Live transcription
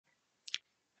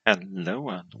Hello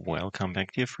and welcome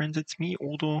back, dear friends. It's me,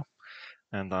 Odo,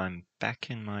 and I'm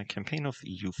back in my campaign of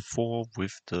EU4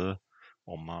 with the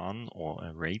Oman or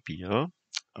Arabia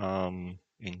in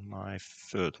my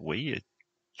third way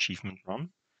achievement run.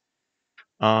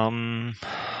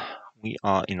 We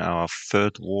are in our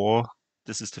third war.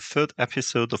 This is the third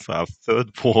episode of our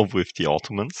third war with the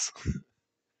Ottomans.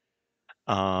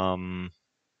 Um,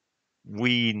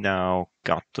 we now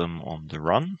got them on the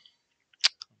run.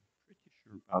 Pretty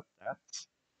sure about that.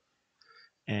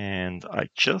 And I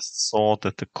just saw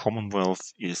that the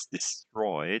Commonwealth is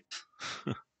destroyed.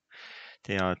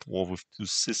 They are at war with two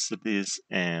Sicilies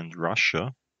and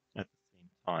Russia at the same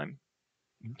time.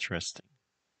 Interesting.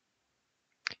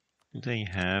 Do they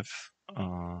have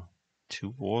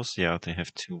two wars? Yeah, they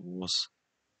have two wars.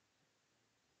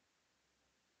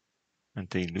 And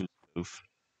they lose both.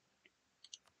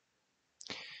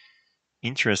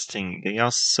 Interesting. They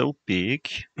are so big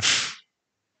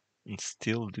and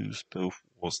still lose both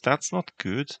wars. That's not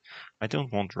good. I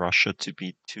don't want Russia to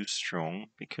be too strong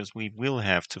because we will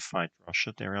have to fight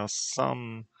Russia. There are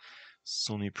some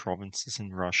Sunni provinces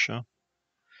in Russia.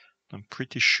 I'm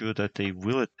pretty sure that they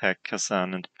will attack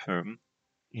Kazan and Perm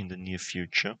in the near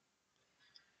future.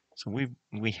 So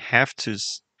we have to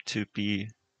be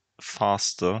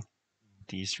faster in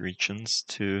these regions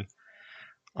to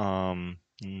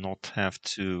not have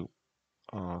to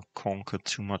conquer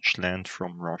too much land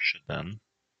from Russia then.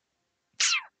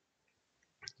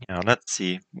 Yeah, let's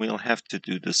see. We'll have to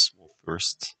do this war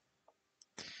first.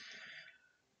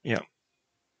 Yeah.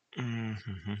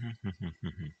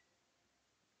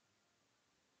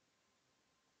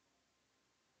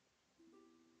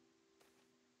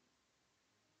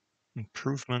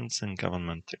 Improvements in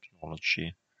government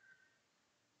technology.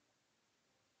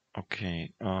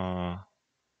 Okay.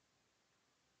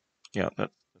 Yeah,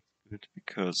 that's good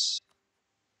because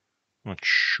not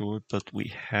sure, but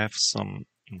we have some.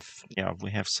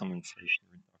 We have some inflation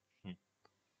reduction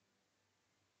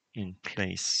in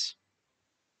place.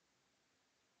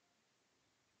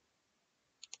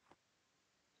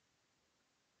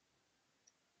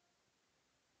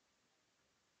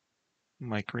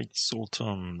 My great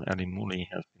Sultan Ali Muli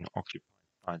has been occupied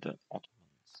by the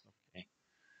Ottomans. Okay.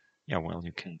 Yeah, well,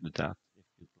 you can do that if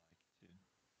you'd like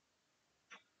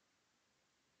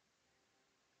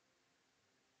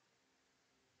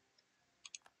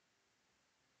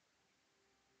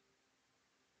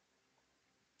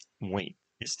to. Wait,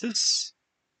 is this?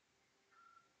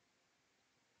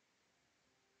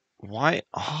 Why?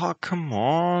 Oh, come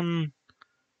on.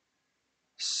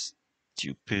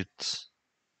 Stupid.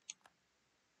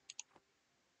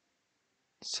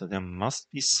 So there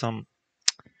must be some.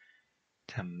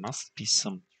 There must be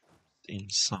some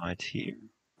inside here.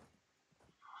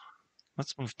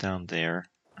 Let's move down there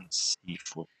and see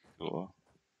for sure.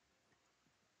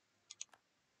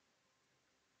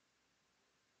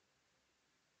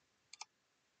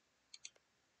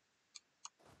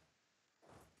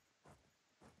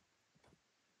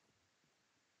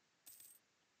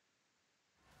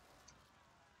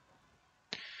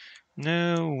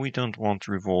 No, we don't want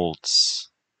revolts.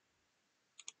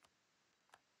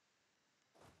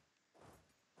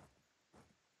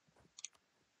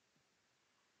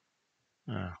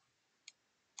 Ah.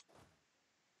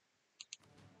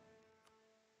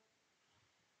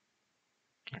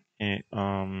 Okay,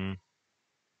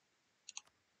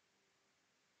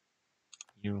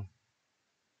 you.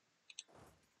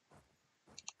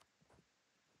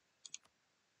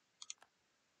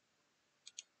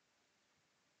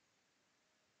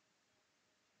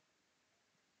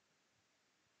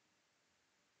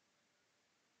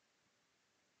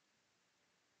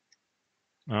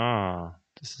 Ah,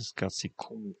 this is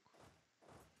Gatsiko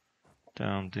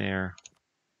down there.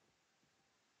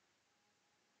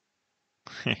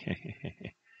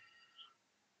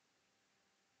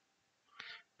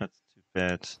 That's too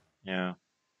bad. Yeah,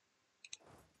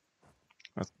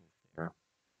 let's move there.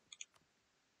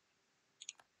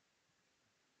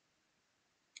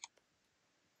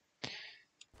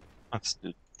 Let's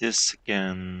do this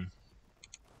again.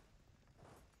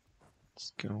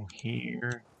 Let's go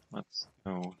here. Let's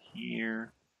go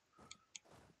here.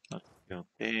 Let's go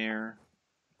there.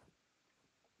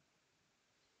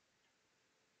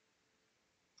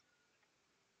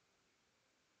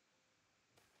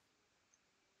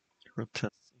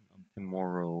 Protesting on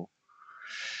tomorrow.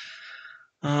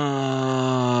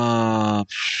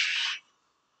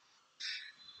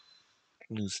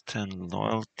 Lose 10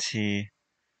 loyalty.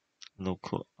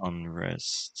 Local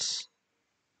unrest.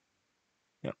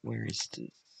 Yeah, where is this?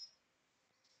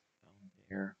 Down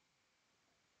there.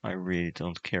 I really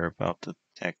don't care about the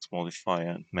tax modifier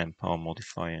and manpower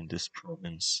modifier in this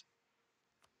province.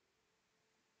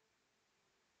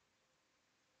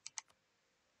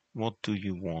 What do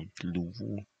you want,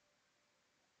 Luwu?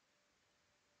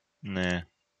 Nah,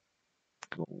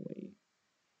 go away.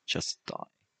 Just die.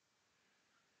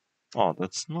 Oh,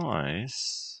 that's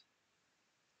nice.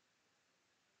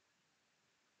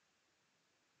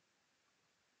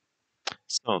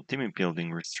 So, team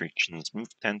building restrictions. Move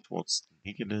 10 towards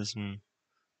legalism.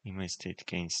 Email state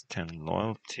gains 10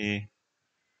 loyalty.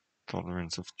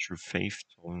 Tolerance of true faith,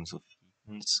 tolerance of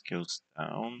heathens goes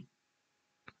down.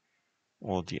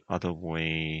 Or the other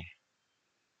way.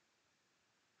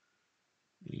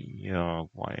 Yeah,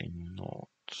 why not?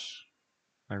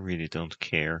 I really don't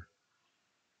care.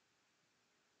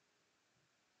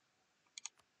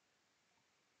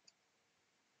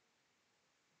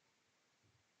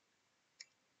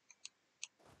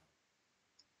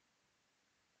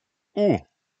 Ooh!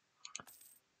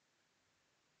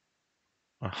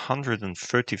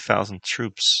 130,000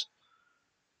 troops.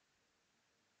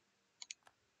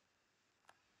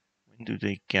 When do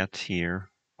they get here?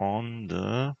 On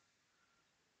the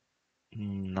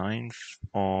 9th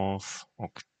of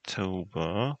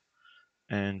October.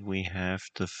 And we have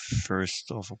the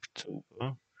 1st of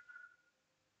October.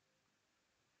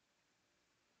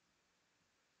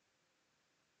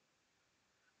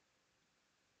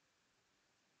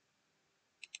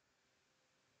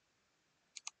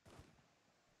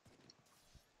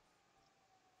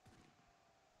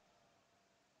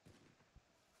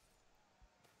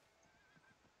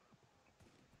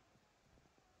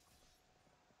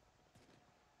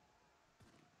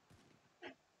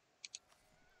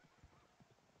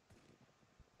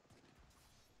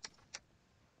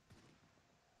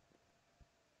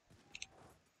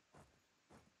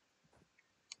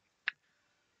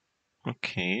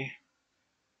 Okay.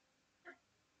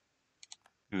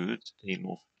 Good. They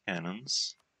love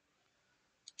cannons.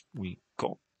 We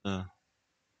got the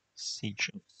Siege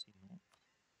of Sinop.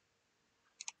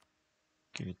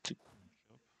 Give it to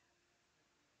Punjab.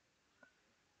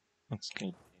 Let's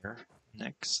go there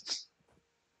next.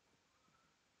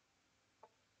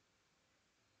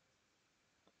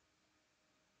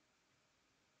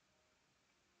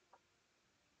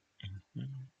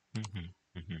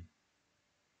 Mm-hmm.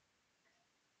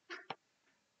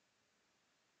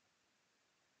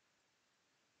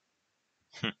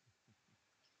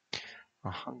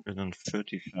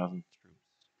 130,000 troops.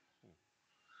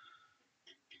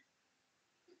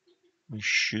 We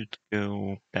should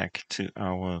go back to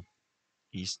our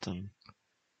eastern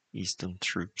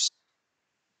troops.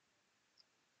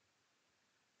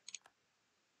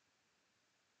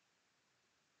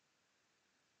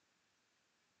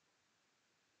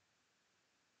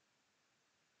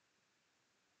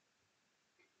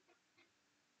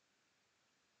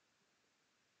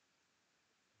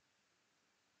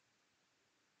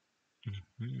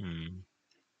 Hmm.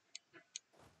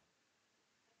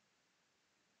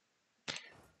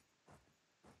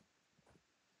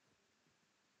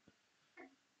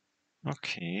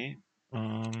 Okay.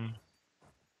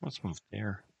 Let's move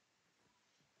there.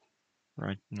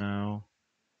 Right now.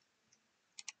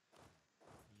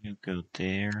 You go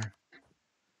there.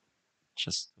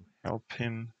 Just to help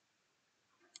him.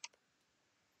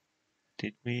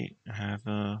 Did we have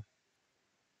a...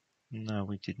 No,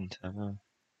 we didn't have a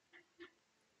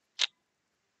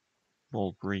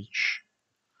wall breach.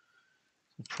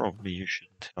 So probably you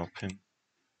shouldn't help him.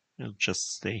 He'll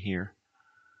just stay here.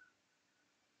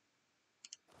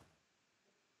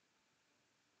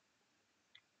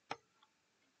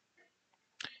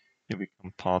 You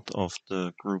become part of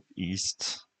the Group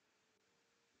East.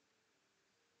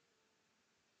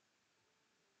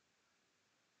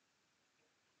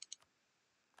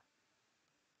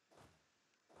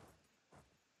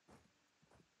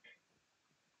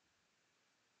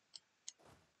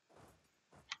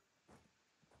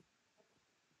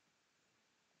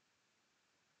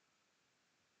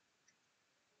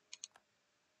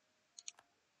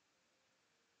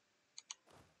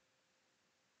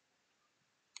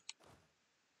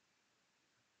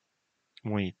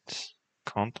 Wait,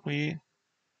 can't we?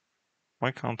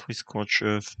 Why can't we scorch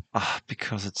Earth? Ah,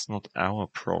 because it's not our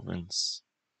province.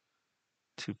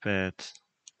 Too bad.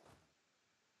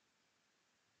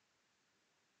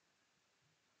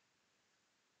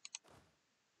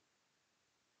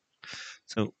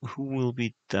 So who will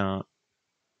be the...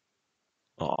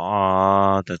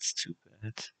 Ah, that's too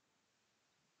bad.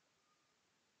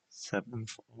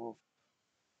 7th of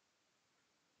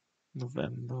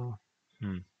November.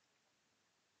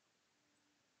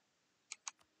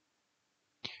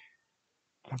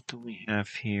 What do we have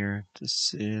here?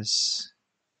 This is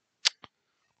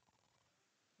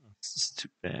This is too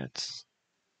bad.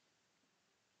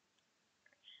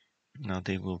 Now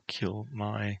they will kill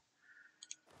my...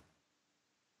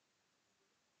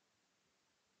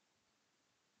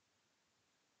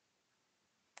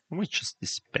 We just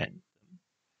disband them.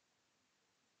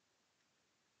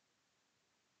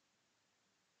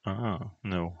 Ah,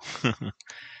 no.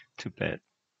 Too bad.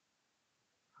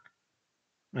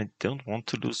 I don't want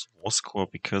to lose war score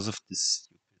because of this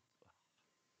stupid...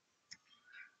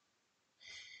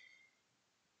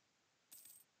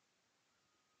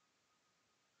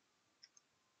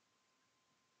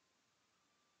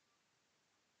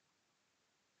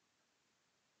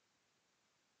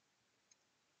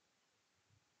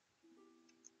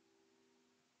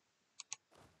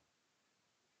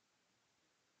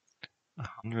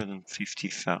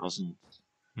 150,000.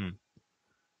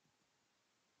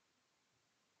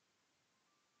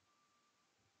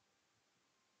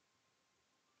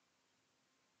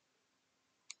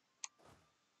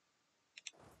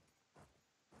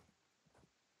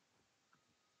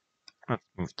 Let's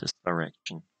move this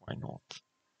direction. Why not?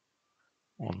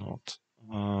 Or not?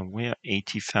 We're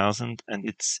 80,000 and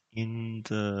it's in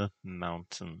the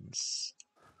mountains.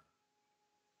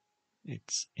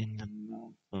 It's in the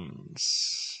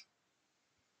mountains.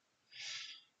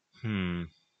 And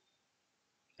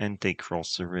they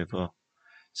cross the river.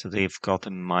 So they've got a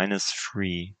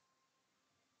 -3.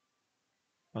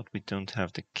 But we don't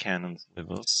have the cannons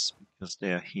with us because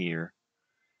they are here.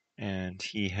 And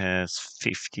he has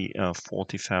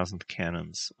 40,000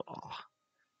 cannons. Oh,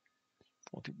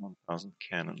 41,000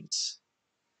 cannons.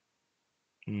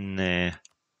 Nah.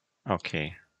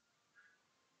 Okay.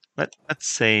 Let's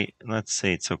say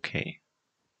it's okay.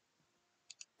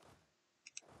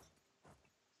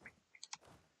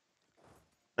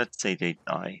 Let's say they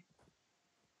die.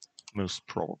 Most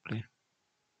probably.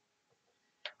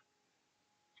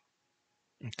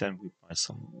 And then we buy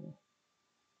some more.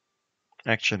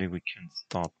 Actually, we can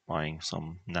start buying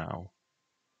some now.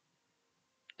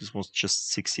 This was just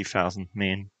 60,000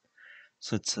 men.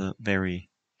 So it's a very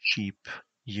cheap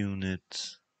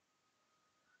unit.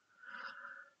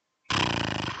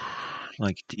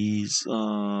 Like these,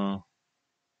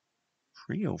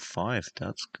 305,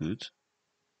 that's good.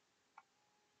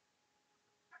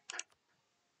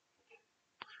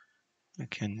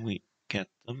 Can we get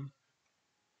them?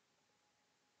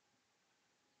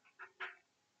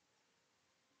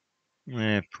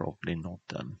 Probably not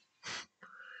them.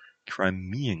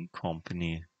 Crimean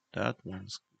Company, that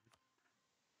one's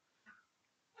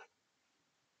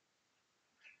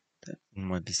that's in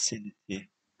my vicinity.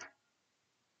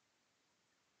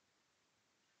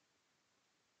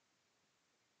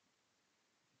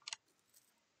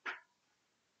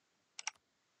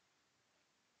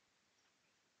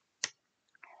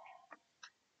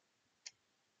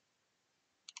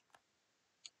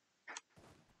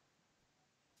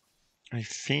 I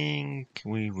think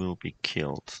we will be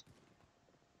killed.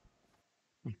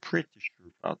 I'm pretty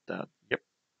sure about that. Yep.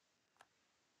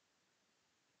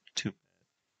 Too bad.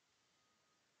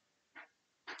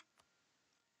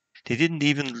 They didn't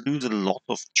even lose a lot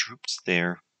of troops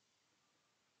there.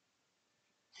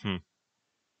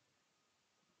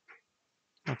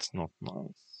 That's not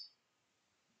nice.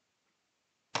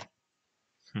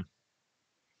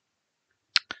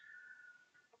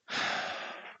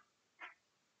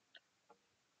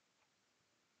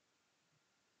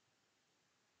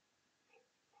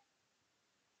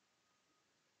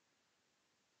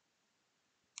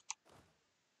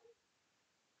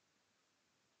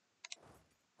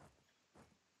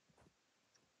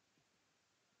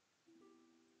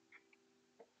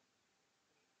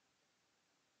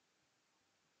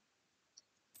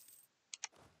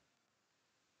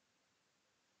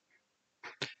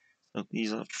 So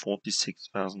these are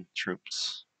 46,000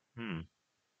 troops.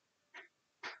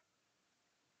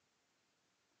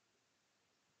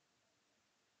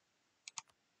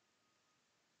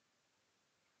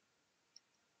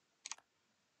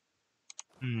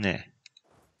 Nah.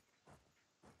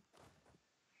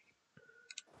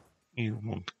 You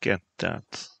won't get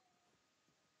that.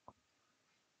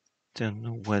 Don't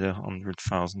know where the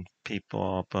 100,000 people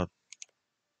are, but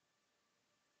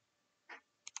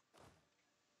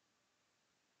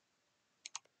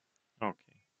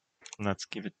okay. Let's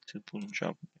give it to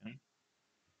Punjab again.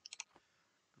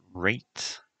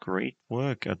 Great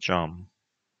work, Ajam.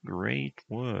 Great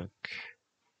work.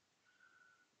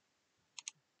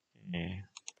 Okay.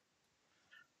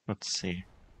 Let's see.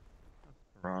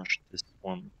 Rush this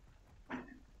one.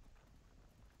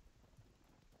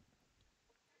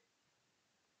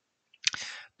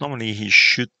 Normally he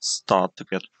should start to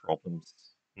get problems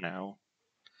now,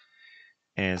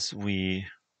 as we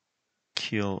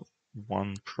kill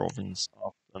one province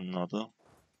after another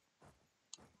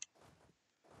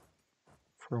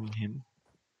from him.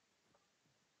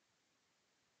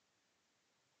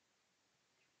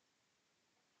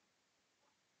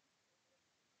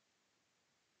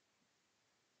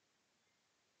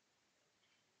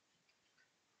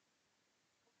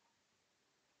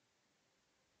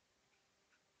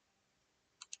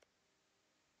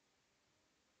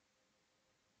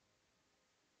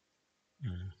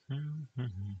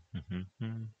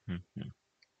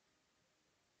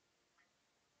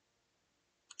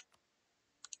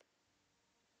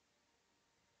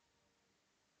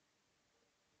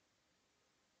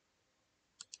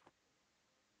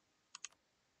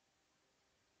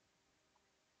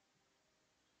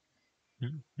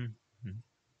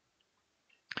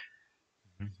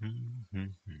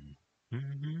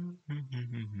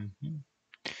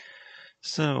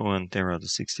 So, and there are the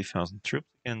 60,000 troops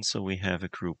again, so we have a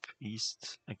group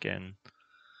east again.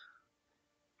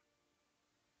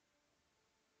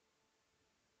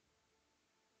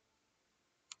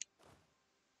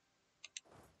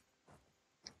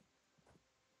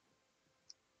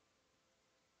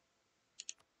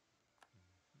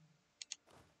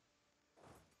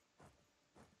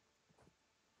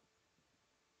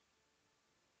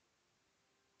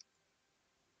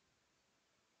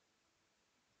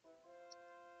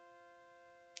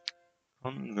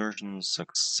 Conversion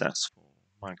successful.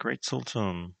 My great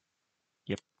Sultan.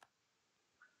 Yep.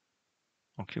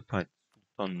 Occupied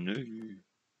Sultan. No.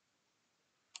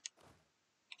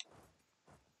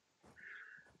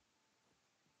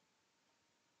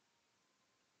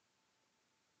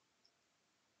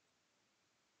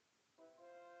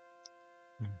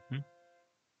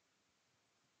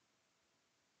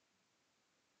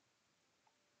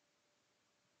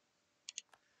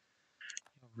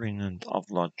 Rin and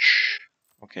Avlaj.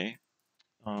 Okay.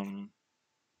 Can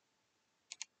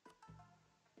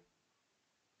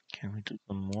we do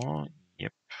some more?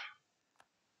 Yep.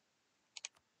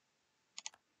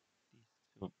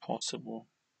 Still possible.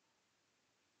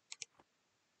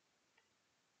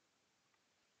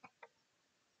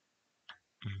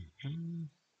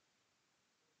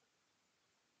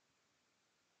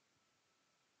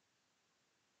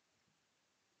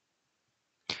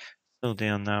 So they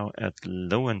are now at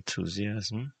low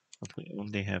enthusiasm, but we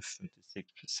only have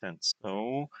 36%.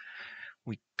 So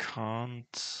we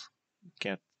can't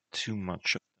get too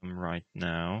much of them right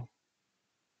now.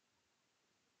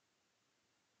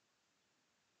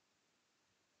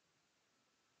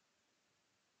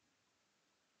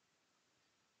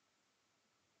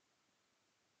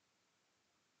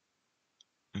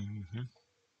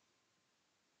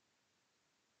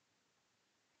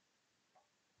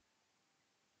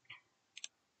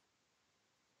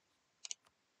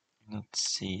 Let's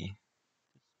see.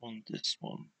 This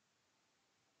one.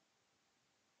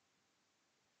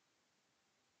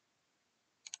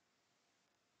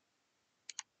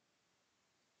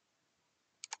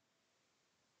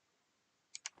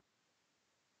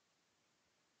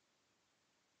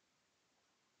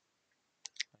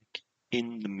 Like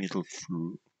in the middle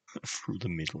through the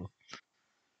middle.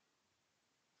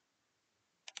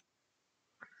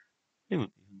 It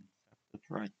would even accept it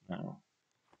right now.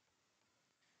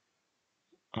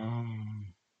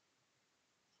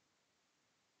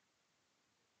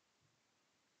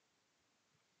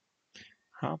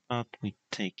 How about we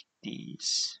take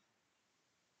these?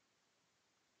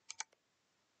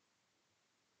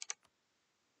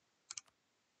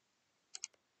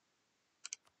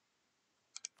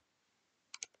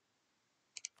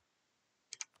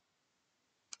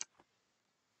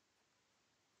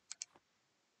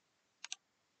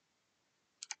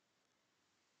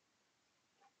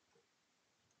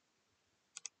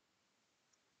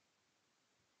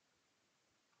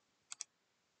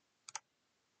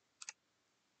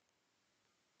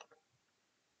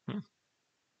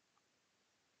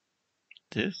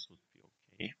 This would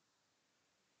be okay.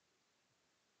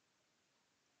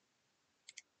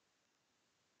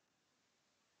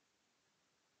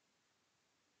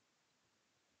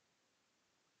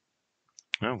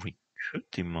 Well, we could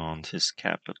demand his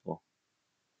capital.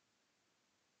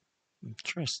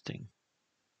 Interesting.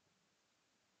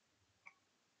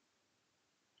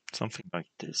 Something like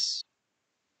this.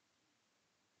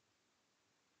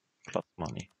 Plus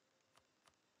money.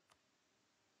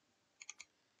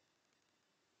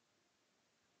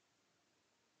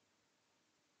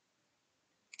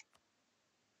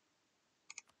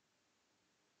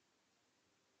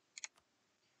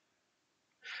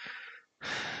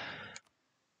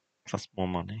 Plus more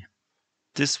money.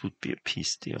 This would be a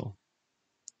peace deal.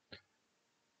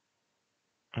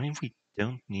 I mean, we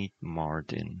don't need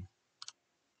Mardin.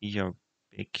 You're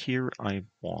big here, I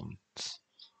want.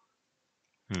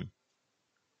 Hmm.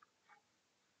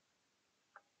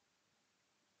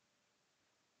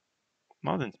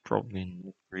 Mardin's probably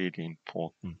not really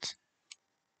important.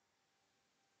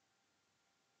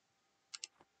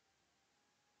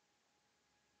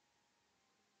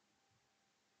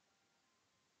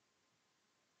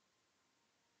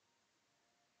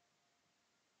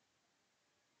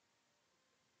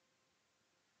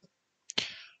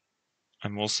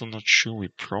 I'm also not sure we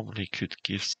probably could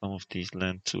give some of these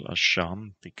land to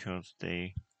Asham because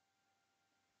they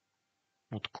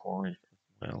would core it as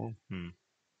well.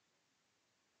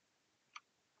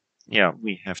 Yeah,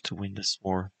 we have to win this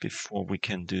war before we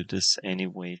can do this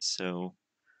anyway, so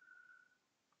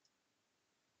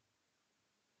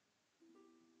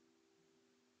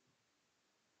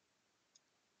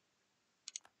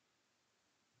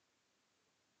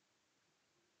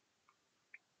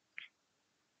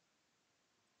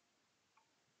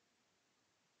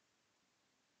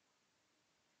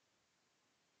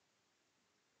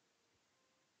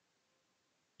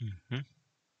mhm.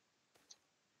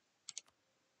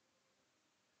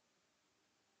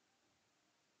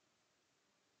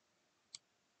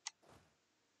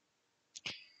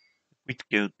 We'd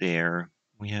go there.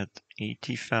 We had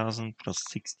 80,000 plus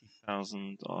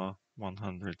 60,000 or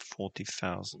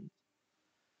 140,000.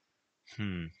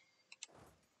 Hmm.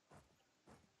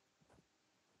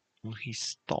 Will he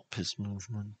stop his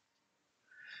movement?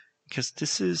 Because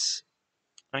this is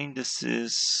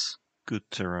good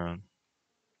terrain.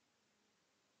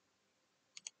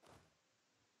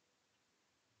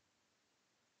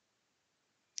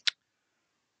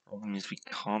 Problem is we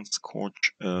can't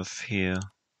scorch earth here.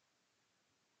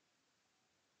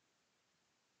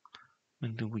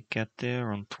 When do we get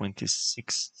there? On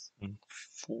 26th and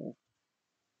 4th,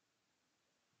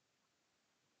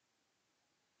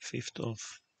 5th of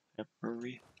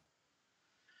February.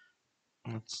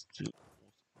 Let's do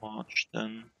March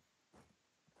then.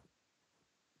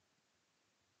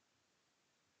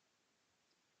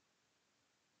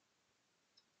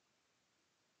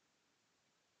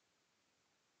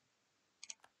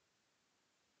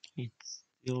 It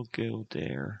still go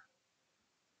there.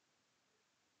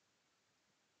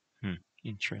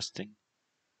 Interesting.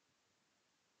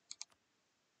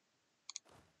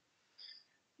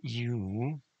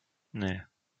 You, nah,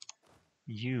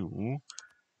 you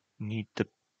need the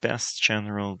best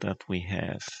general that we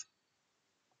have.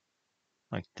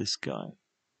 Like this guy.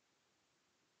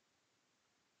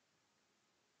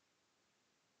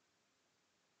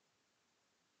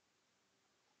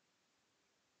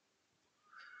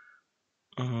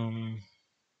 Um,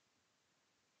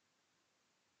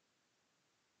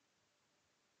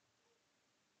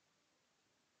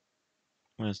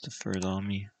 where's the third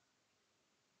army?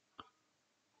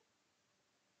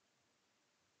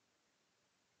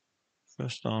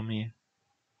 First army.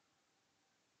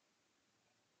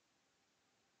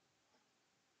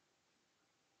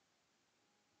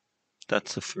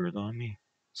 That's the third army.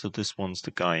 So this one's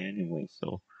the guy anyway,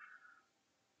 so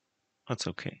that's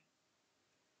okay.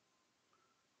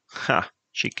 Ha!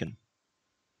 Chicken.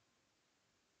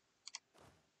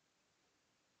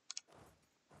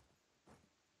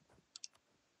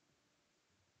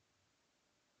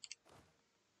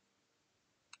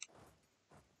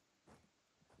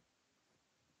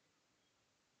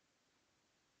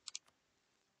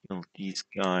 Kill these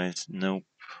guys. Nope.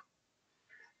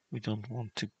 We don't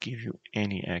want to give you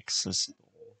any access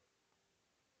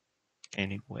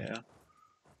anywhere.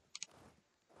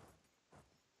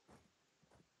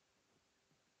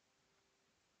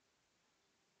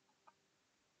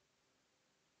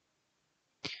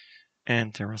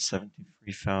 And there are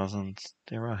 73,000.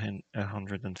 There are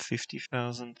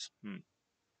 150,000.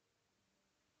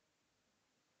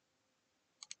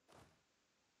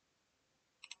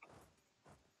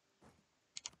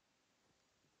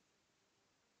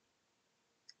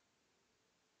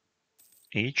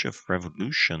 Age of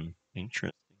Revolution.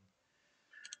 Interesting.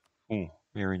 Oh,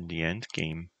 we're in the end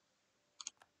game.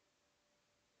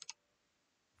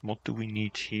 What do we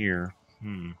need here?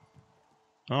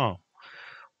 Oh,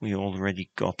 we already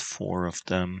got 4 of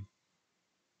them.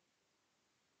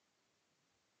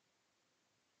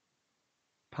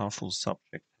 Powerful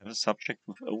subject. Have a subject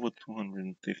with over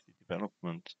 250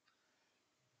 development.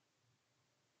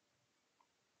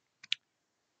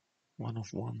 1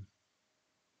 of 1.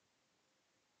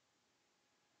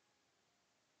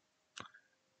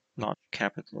 Large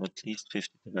capital, at least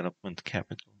 50 development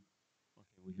capital.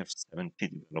 Okay, we have 70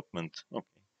 development. Okay.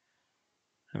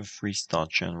 Have a 3-star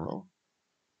general.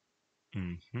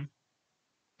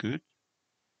 Good.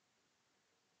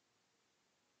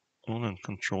 own and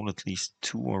control at least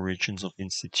 2 origins of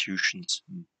institutions.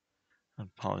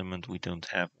 And parliament we don't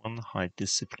have one. High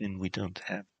discipline we don't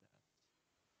have.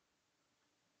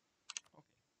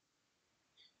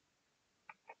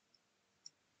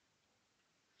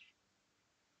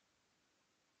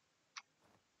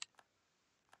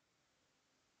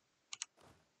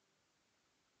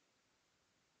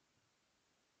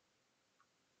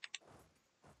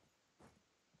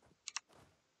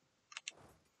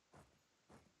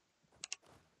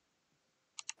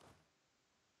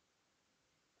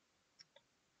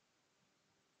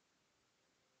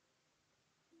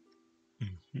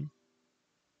 Mm-hmm.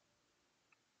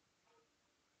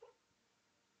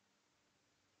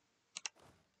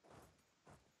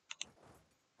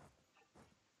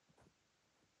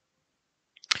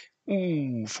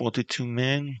 Ooh, 42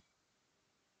 men.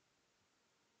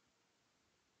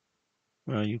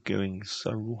 Where are you going,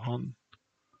 Saruhan?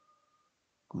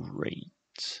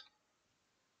 Great.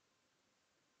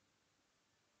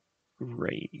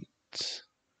 Great.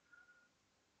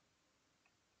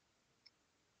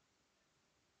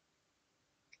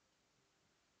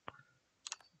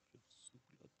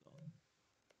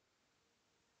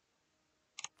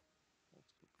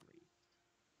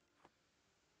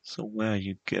 So where are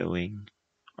you going,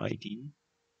 Aydin?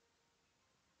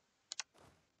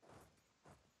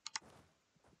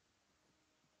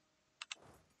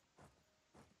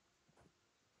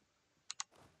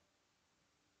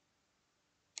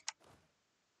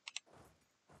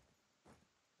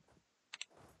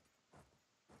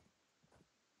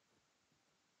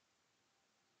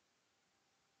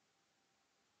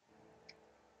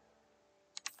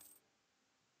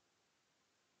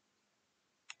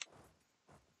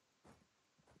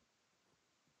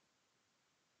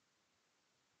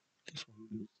 This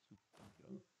one goes to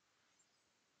Biga.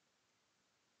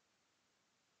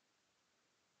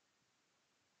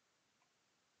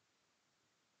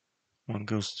 One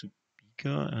goes to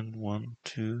Biga and one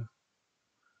to...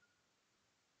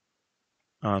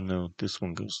 Ah no, this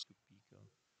one goes to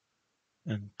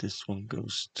Biga. And this one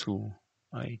goes to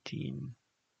Aydin.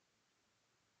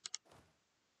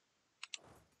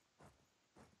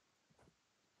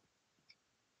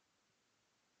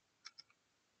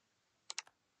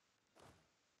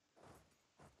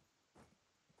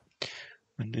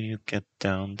 When do you get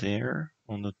down there?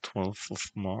 On the 12th of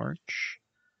March?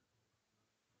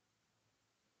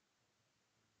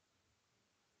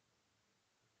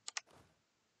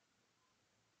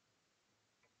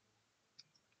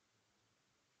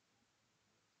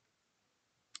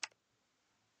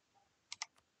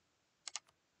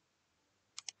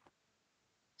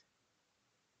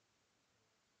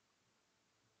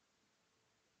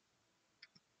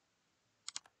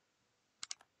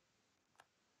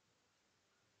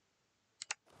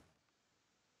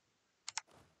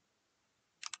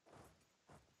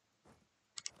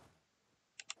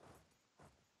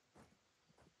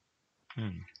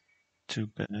 Too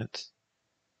bad.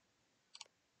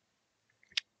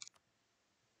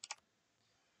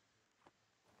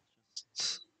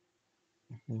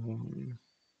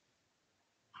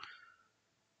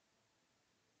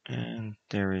 And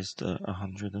there is the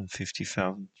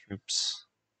 150,000 troops.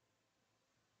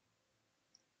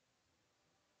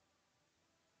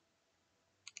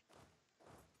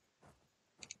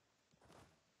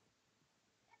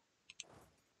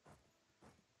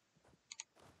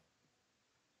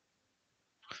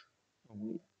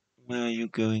 Where are you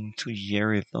going to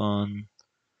Yerevan?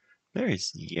 Where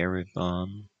is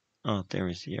Yerevan? Oh, there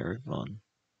is Yerevan.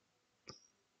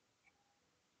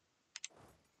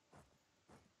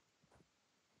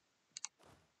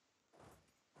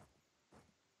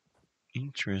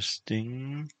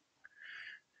 Interesting.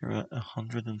 There are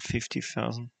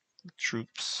 150,000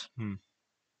 troops.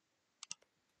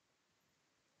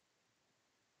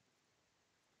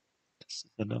 This is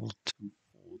a level 2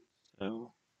 fort,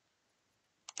 so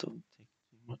don't take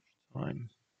too much time.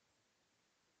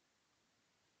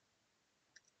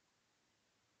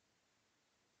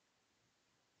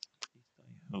 At least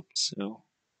I hope so.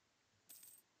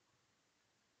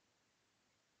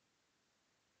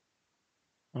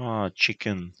 Ah,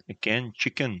 chicken. Again,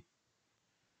 chicken.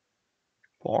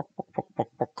 Pork, pork, pork, pork,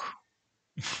 pork.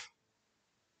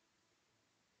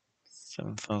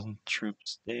 7,000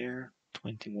 troops there.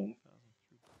 21,000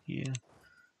 troops here.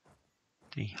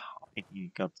 They hide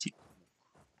in Gapti.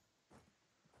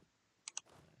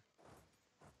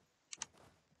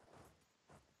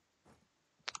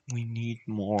 We need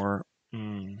more.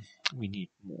 We need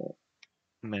more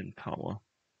manpower.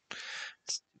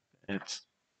 It's too bad.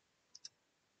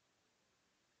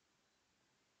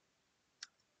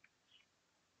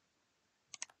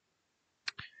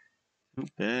 Too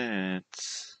bad.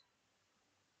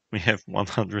 We have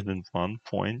 101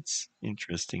 points.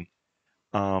 Interesting.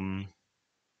 Um,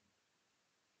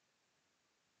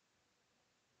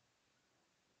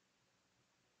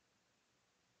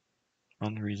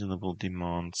 Unreasonable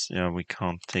demands. Yeah, we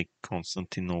can't take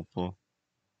Constantinople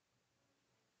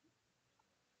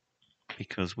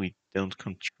because we don't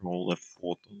control a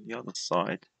fort on the other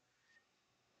side.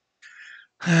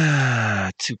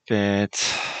 Too bad.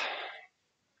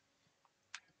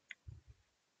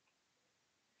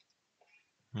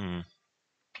 Hmm.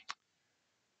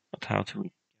 But how do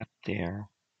we get there?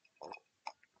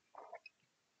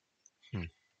 Hmm.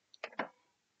 I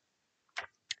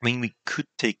mean, we could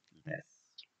take less.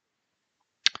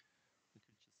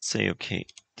 Say, okay,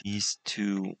 these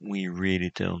two we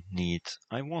really don't need.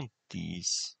 I want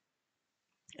these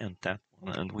and that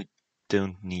one, and we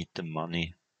don't need the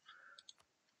money.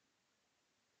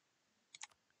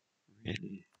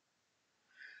 Really.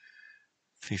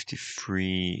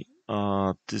 53.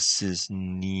 This is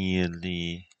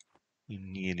nearly. We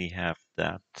nearly have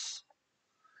that.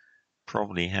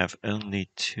 Probably have only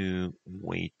to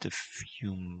wait a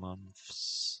few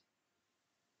months.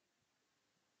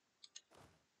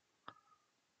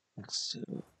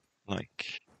 Also,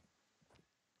 like,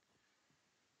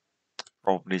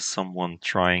 probably someone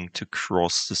trying to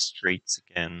cross the straits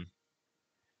again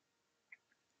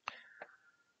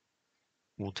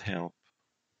would help.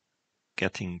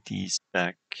 Getting these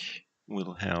back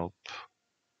will help.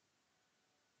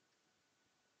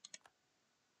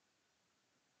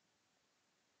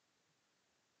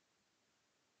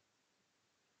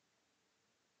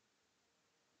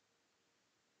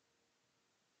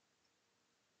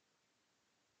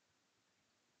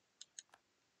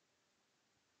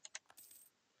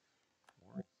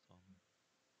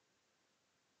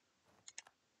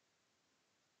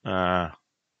 Ah,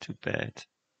 too bad.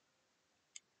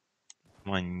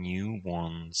 My new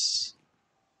ones.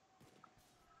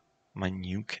 My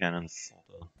new cannon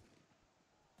fodder.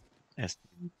 As they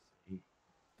would say.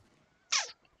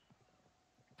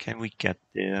 Can we get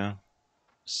there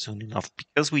soon enough?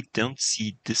 Because we don't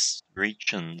see these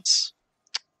regions.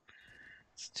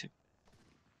 It's too.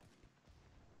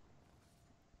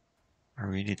 I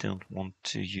really don't want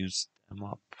to use them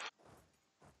up.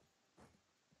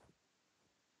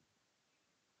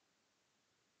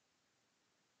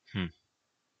 Hmm.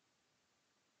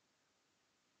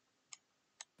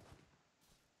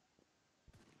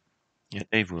 Yeah,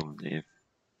 they will live.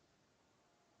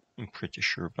 I'm pretty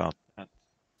sure about that.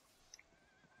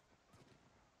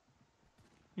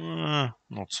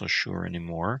 Not so sure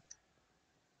anymore.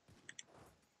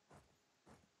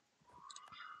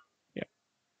 Yeah,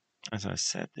 as I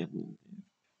said, they will live.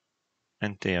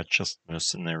 And they are just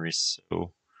mercenaries,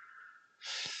 so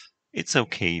it's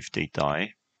okay if they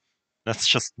die. That's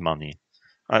just money.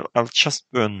 I'll just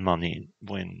burn money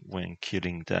when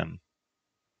killing them.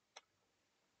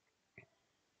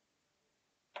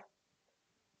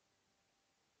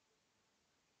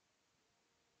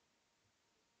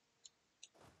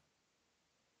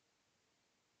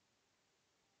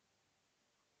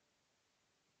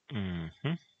 Hmm.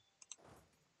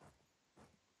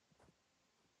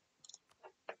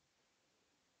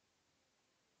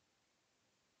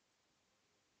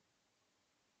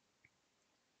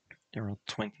 There are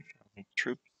 20,000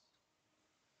 troops.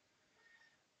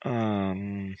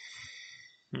 Um.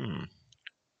 Hmm.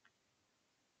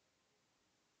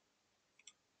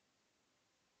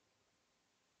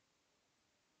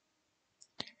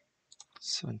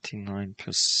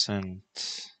 79%.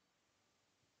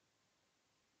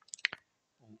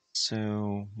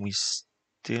 So we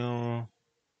still.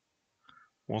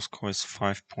 Moscow is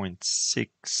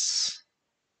 5.6.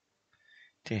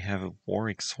 They have a war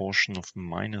exhaustion of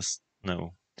minus.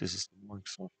 No, this is war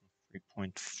exhaustion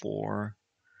 3.4.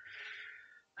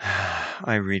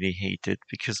 I really hate it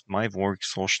because my war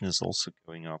exhaustion is also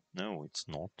going up. No, it's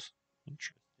not.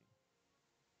 Interesting.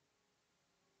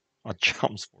 Our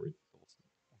jumps for exhaustion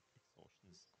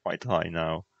is quite high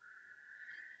now.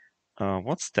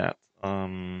 What's that?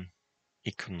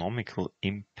 Economical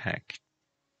impact.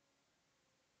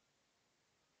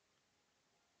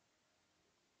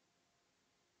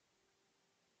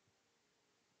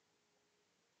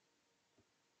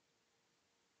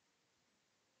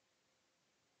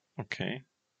 Okay.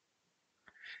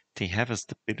 They have a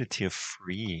stability of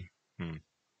 3. Hmm.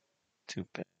 Too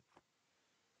bad.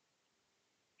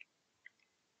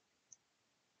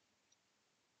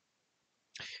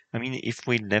 I mean, if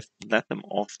we let them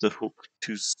off the hook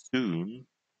too soon,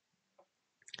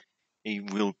 they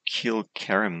will kill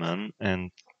Karaman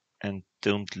and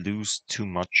don't lose too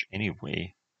much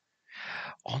anyway.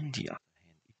 On the other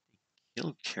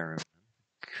kill Caravan.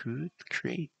 Could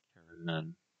create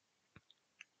Caravan.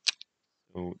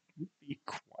 So it would be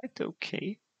quite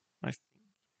okay. I think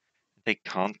they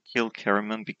can't kill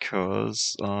Caravan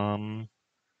because the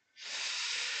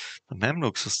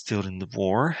Mamluks are still in the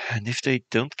war, and if they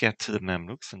don't get to the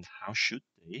Mamluks, and how should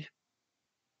they?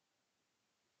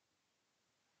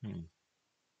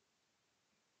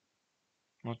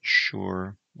 Not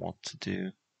sure what to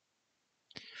do.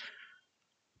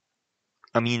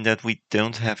 I mean, that we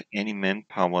don't have any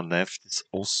manpower left is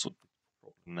also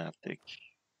problematic.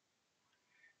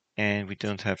 And we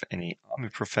don't have any army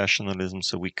professionalism,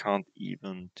 so we can't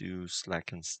even do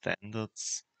slackened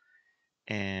standards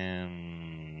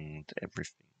and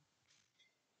everything.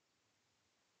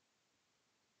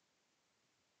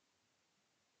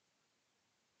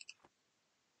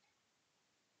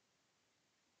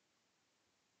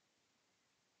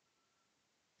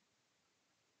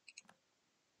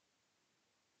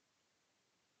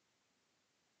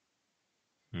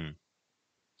 Hmm.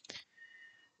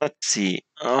 Let's see.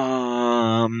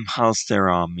 How's their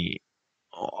army?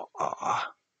 Oh,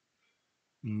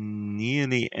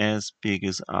 nearly as big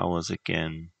as ours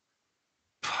again.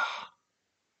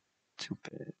 Too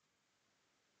bad.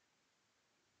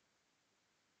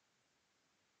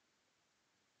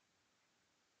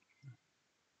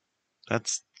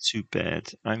 That's too bad.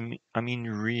 I mean,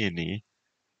 really,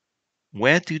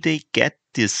 where do they get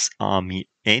this army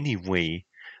anyway?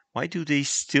 Why do they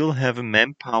still have a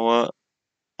manpower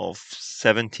of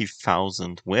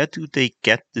 70,000? Where do they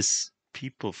get these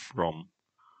people from?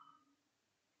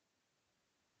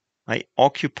 I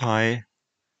occupy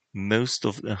most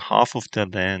of the half of their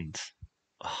land.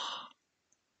 Ah,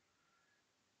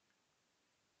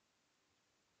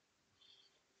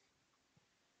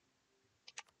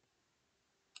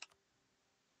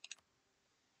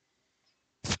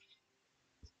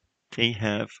 they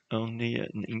have only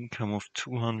an income of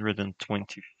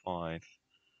 225.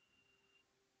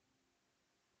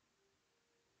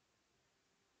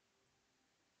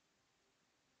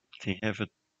 They have a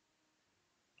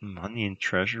money in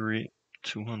treasury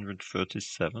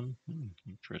 237.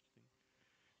 Interesting.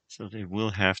 So they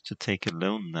will have to take a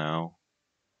loan now.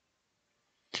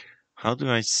 How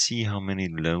do I see how many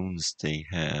loans they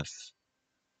have?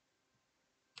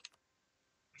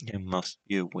 There must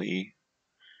be a way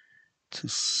to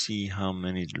see how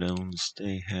many loans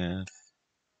they have.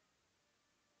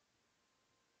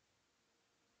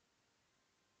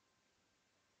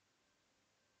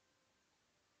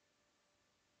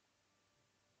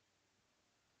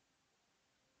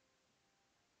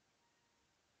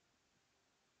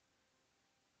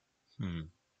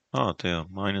 Ah, they are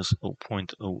minus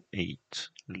 0.08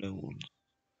 loans.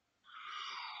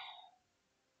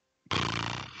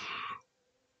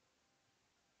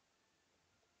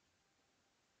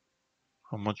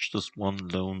 How much does one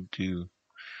loan do?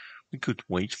 We could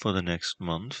wait for the next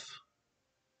month,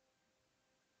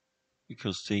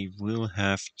 because they will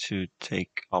have to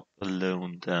take up a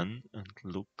loan then and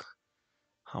look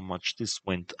how much this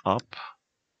went up.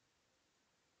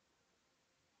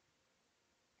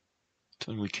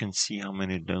 Then we can see how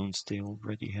many loans they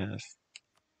already have.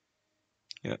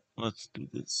 Yeah, let's do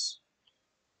this.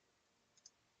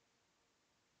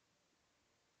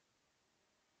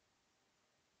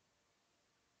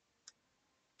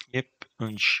 Yep,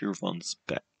 and Shirvan's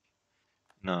back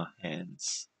in our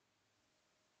hands.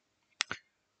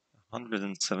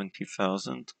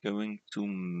 170,000 going to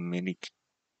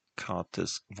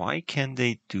Carters. Why can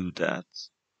they do that?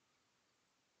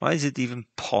 Why is it even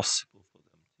possible for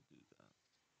them to do that?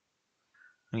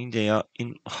 I mean, they are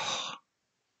in.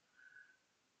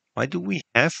 Why do we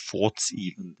have forts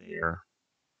even there?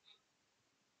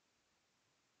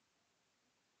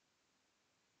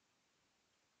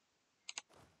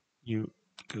 You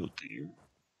go there.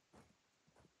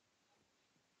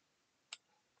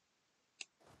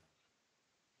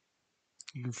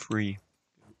 You free.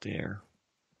 Go there.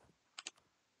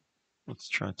 Let's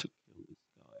try to kill this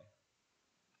guy.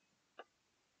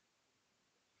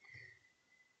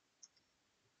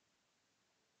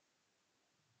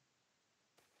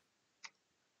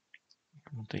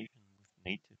 Accommodation with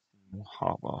natives in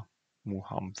Muhava.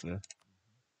 Muhamve.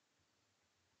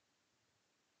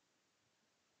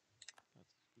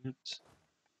 That's good.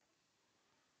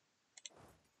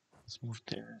 Let's move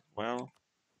there as well.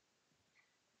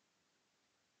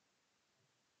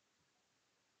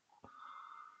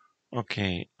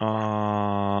 Okay,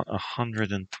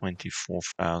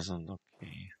 124,000.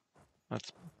 Okay,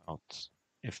 let's move out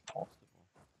if possible.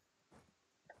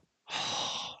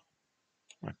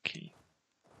 Okay.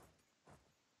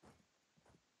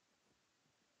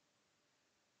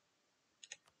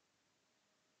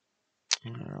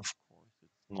 of course,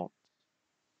 it's not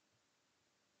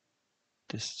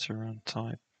this Terran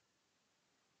type.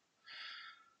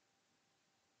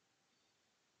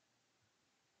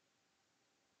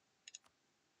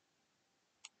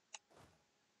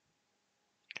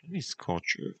 Can we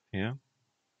scorch Earth here?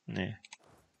 Nah.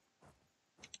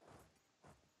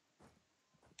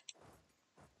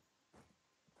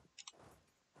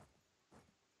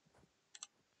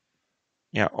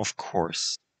 Yeah, of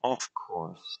course. Of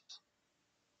course.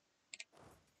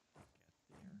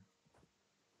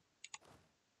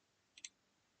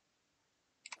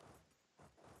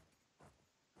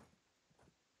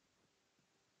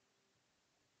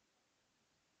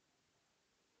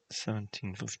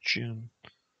 17th of June.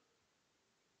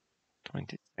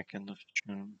 22nd of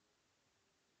June.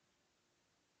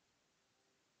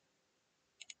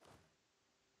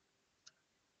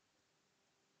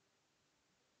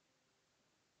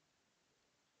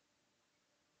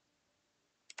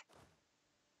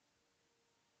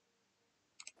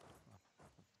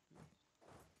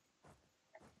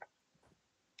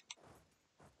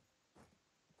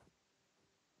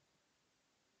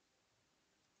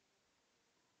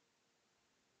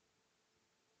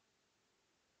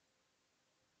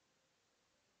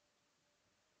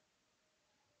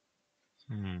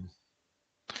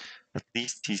 At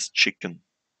least he's chicken.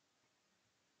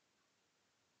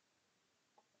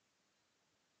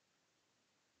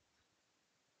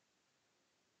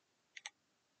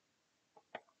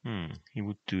 He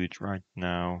would do it right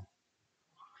now.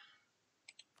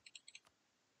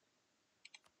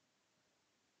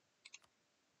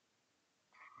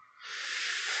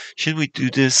 Should we do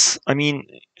this? I mean,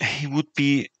 he would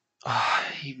be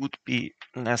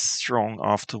less strong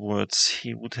afterwards.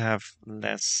 He would have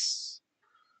less.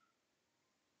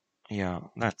 Yeah,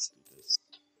 let's do this.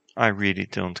 I really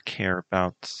don't care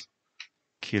about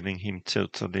killing him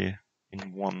totally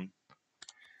in one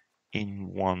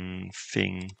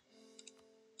thing.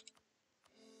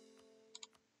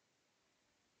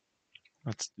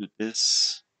 Let's do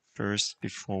this first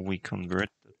before we convert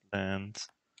the land.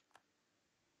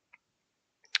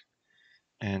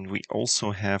 And we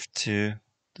also have to,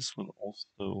 this will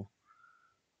also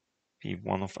be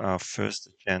one of our first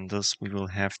agendas. We will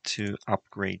have to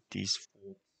upgrade these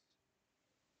forts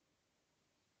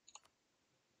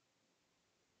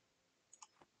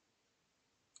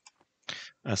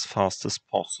as fast as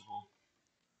possible.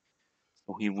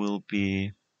 So he will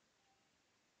be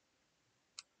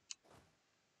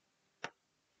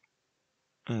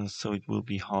so it will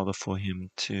be harder for him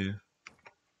to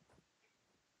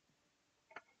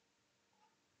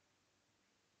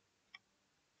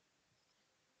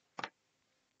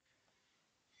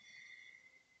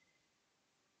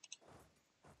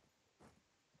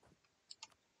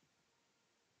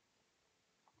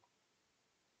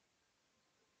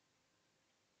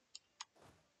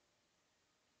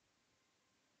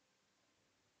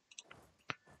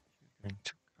going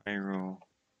to Cairo.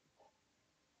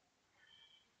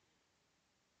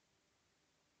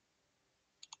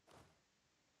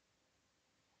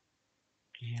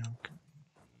 Yeah,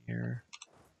 here,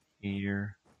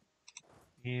 here,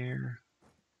 here.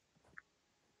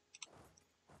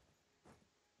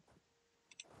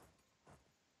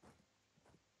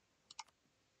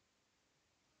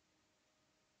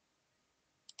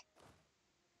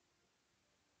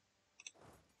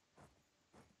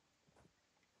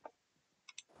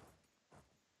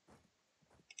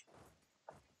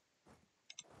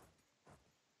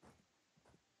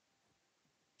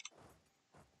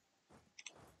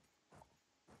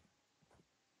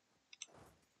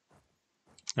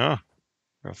 Ah,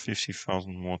 we have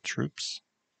 50,000 more troops.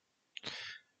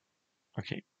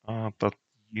 Okay, but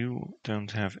you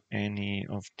don't have any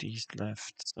of these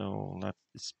left, so let's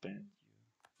disband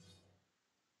you.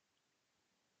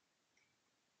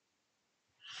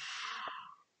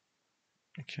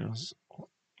 Because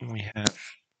we have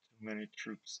too many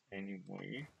troops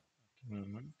anyway at the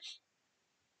moment.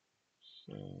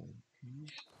 So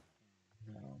please,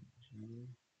 now you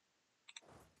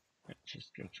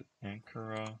just go to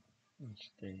Ankara and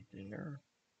stay there.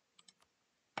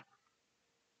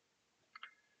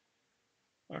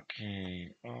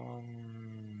 Okay,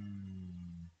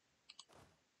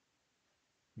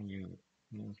 you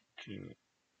move to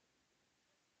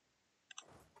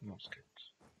Muscat.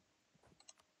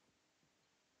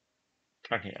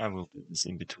 Okay, I will do this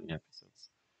in between episodes.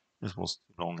 This was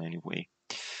too long anyway.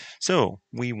 So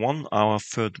we won our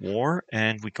third war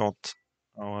and we got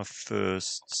our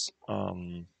first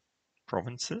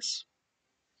provinces.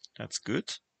 That's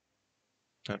good.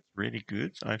 That's really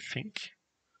good, I think.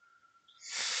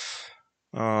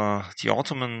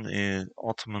 The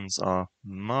Ottomans are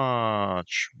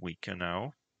much weaker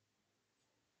now.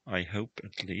 I hope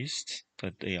at least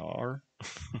that they are.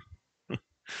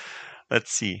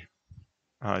 Let's see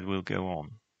how it will go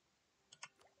on.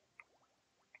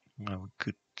 Well, we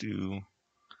could do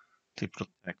triple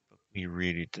attack, but we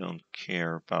really don't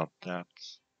care about that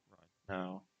right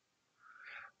now.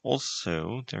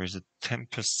 Also, there is a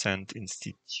 10%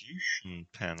 institution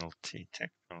penalty,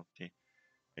 tech penalty.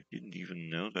 I didn't even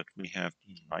know that we have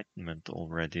enlightenment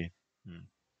already.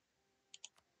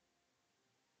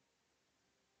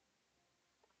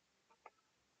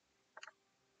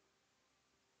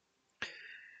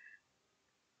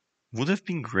 Would have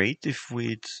been great if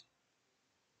we'd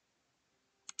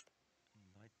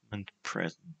enlightenment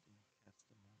present.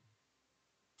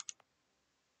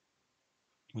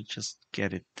 We just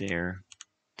get it there,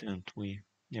 don't we?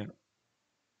 Yeah.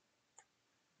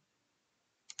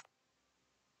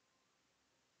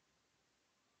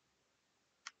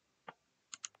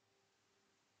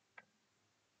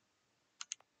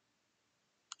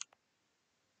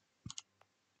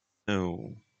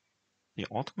 So the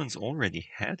Ottomans already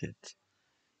had it.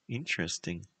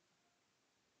 Interesting.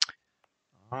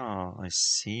 Ah, I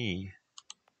see.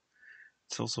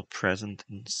 It's also present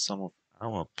in some of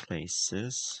our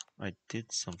places. I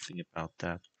did something about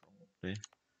that probably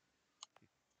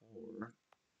before.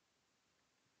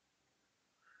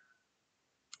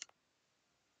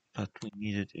 But we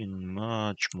need it in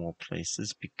much more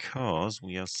places because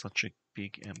we are such a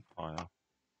big empire.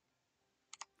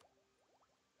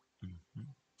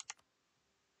 Mhm.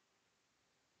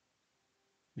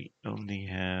 We only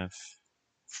have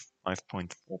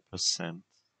 5.4%.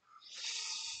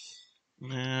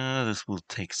 This will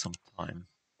take some time.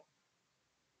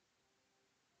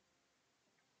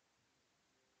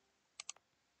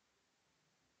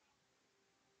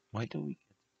 Why do we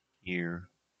get here?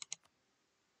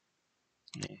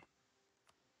 Nah.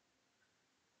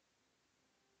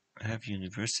 I have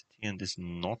university and is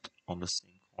not on the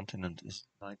same continent as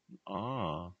like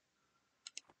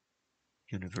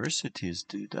universities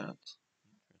do that.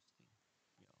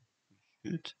 Interesting. Yeah,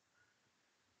 we should.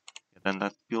 Yeah, then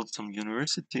let's build some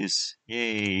universities.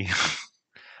 Yay!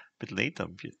 Bit later,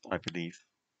 I believe.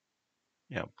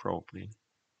 Yeah, probably.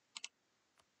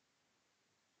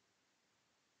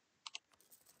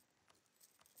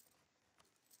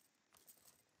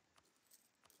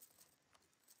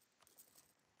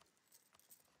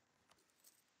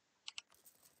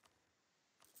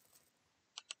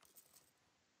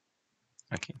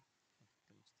 Okay,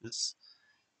 close this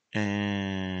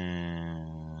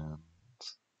and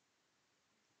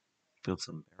build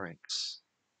some barracks.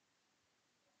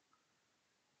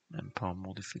 Manpower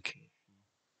modification.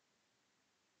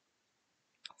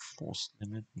 Force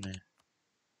limit. Nah.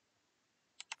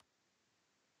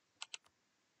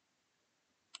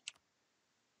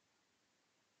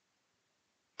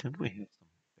 Did we have some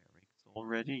barracks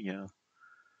already? Yeah.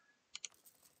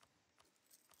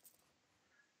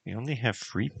 We only have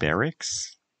 3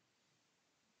 barracks.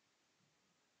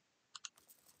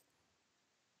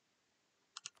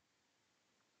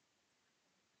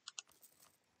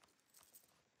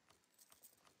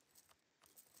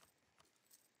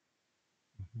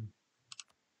 Mhm.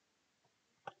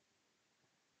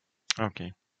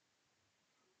 Okay.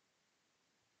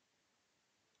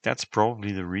 That's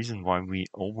probably the reason why we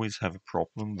always have a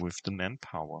problem with the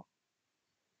manpower.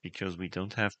 Because we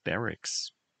don't have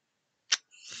barracks.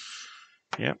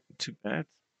 Yeah, too bad.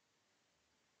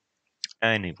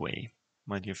 Anyway,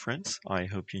 my dear friends, I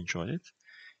hope you enjoyed it.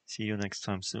 See you next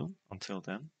time soon. Until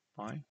then, bye.